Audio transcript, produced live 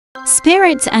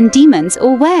Spirits and demons,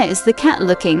 or where is the cat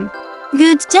looking?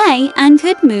 Good day and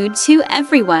good mood to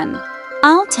everyone.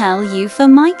 I'll tell you for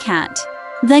my cat.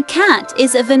 The cat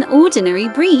is of an ordinary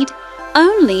breed,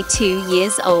 only 2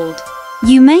 years old.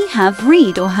 You may have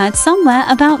read or heard somewhere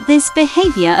about this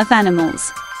behavior of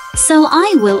animals, so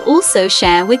I will also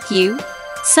share with you.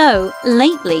 So,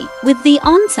 lately, with the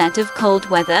onset of cold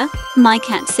weather, my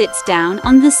cat sits down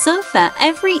on the sofa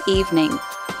every evening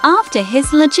after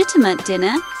his legitimate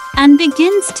dinner and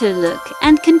begins to look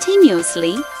and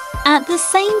continuously at the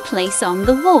same place on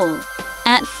the wall.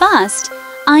 At first,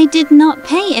 I did not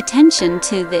pay attention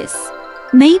to this.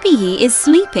 Maybe he is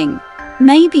sleeping.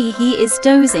 Maybe he is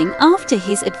dozing after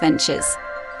his adventures.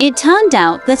 It turned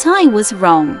out that I was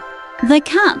wrong. The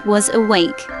cat was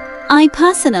awake. I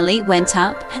personally went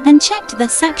up and checked the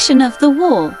section of the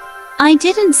wall. I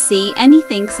didn't see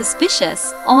anything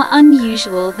suspicious or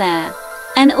unusual there.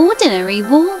 An ordinary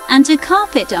wall and a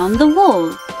carpet on the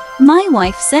wall. My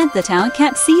wife said that our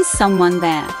cat sees someone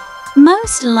there.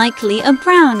 Most likely a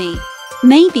brownie.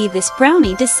 Maybe this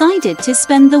brownie decided to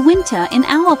spend the winter in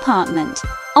our apartment,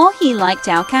 or he liked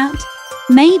our cat.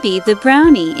 Maybe the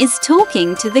brownie is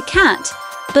talking to the cat,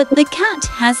 but the cat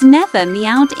has never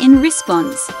meowed in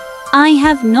response. I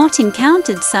have not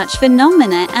encountered such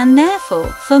phenomena, and therefore,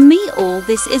 for me, all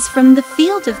this is from the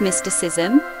field of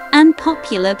mysticism and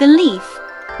popular belief.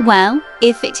 Well,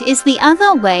 if it is the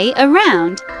other way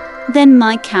around, then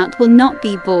my cat will not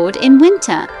be bored in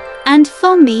winter, and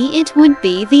for me it would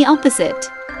be the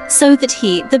opposite. So that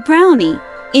he, the brownie,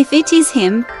 if it is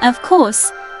him, of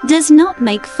course, does not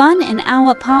make fun in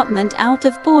our apartment out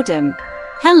of boredom.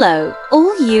 Hello,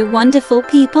 all you wonderful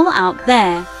people out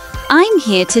there. I'm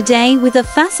here today with a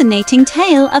fascinating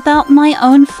tale about my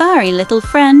own furry little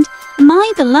friend,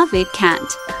 my beloved cat.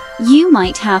 You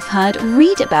might have heard or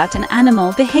read about an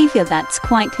animal behavior that's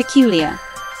quite peculiar.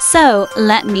 So,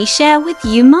 let me share with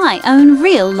you my own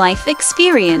real-life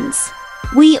experience.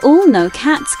 We all know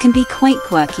cats can be quite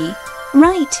quirky,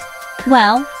 right?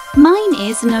 Well, mine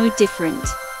is no different.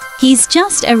 He's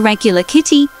just a regular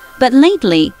kitty, but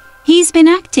lately, he's been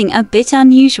acting a bit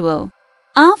unusual.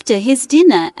 After his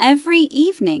dinner every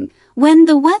evening, when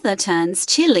the weather turns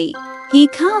chilly, he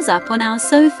curls up on our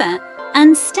sofa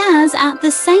and stares at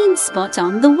the same spot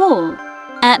on the wall.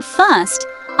 At first,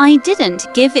 I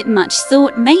didn't give it much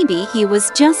thought. Maybe he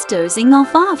was just dozing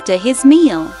off after his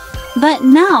meal. But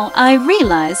now I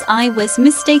realize I was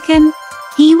mistaken.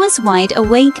 He was wide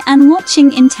awake and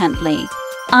watching intently.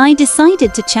 I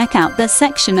decided to check out the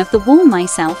section of the wall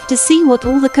myself to see what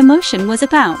all the commotion was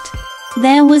about.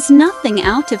 There was nothing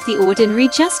out of the ordinary,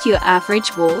 just your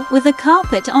average wall with a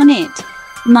carpet on it.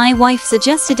 My wife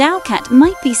suggested our cat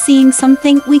might be seeing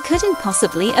something we couldn't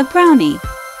possibly. A brownie.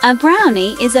 A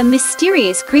brownie is a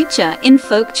mysterious creature in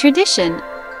folk tradition,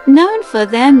 known for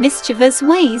their mischievous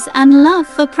ways and love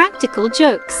for practical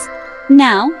jokes.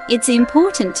 Now, it's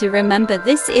important to remember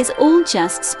this is all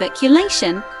just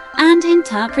speculation and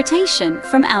interpretation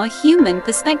from our human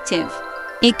perspective.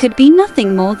 It could be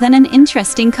nothing more than an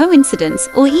interesting coincidence,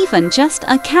 or even just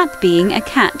a cat being a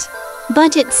cat.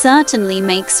 But it certainly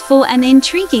makes for an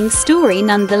intriguing story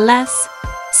nonetheless.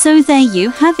 So there you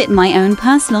have it, my own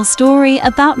personal story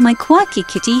about my quirky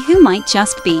kitty who might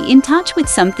just be in touch with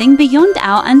something beyond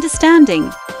our understanding.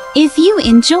 If you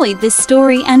enjoyed this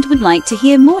story and would like to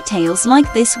hear more tales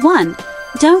like this one,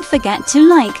 don't forget to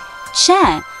like,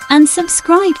 share, and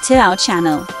subscribe to our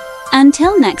channel.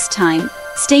 Until next time,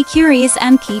 stay curious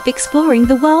and keep exploring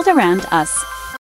the world around us.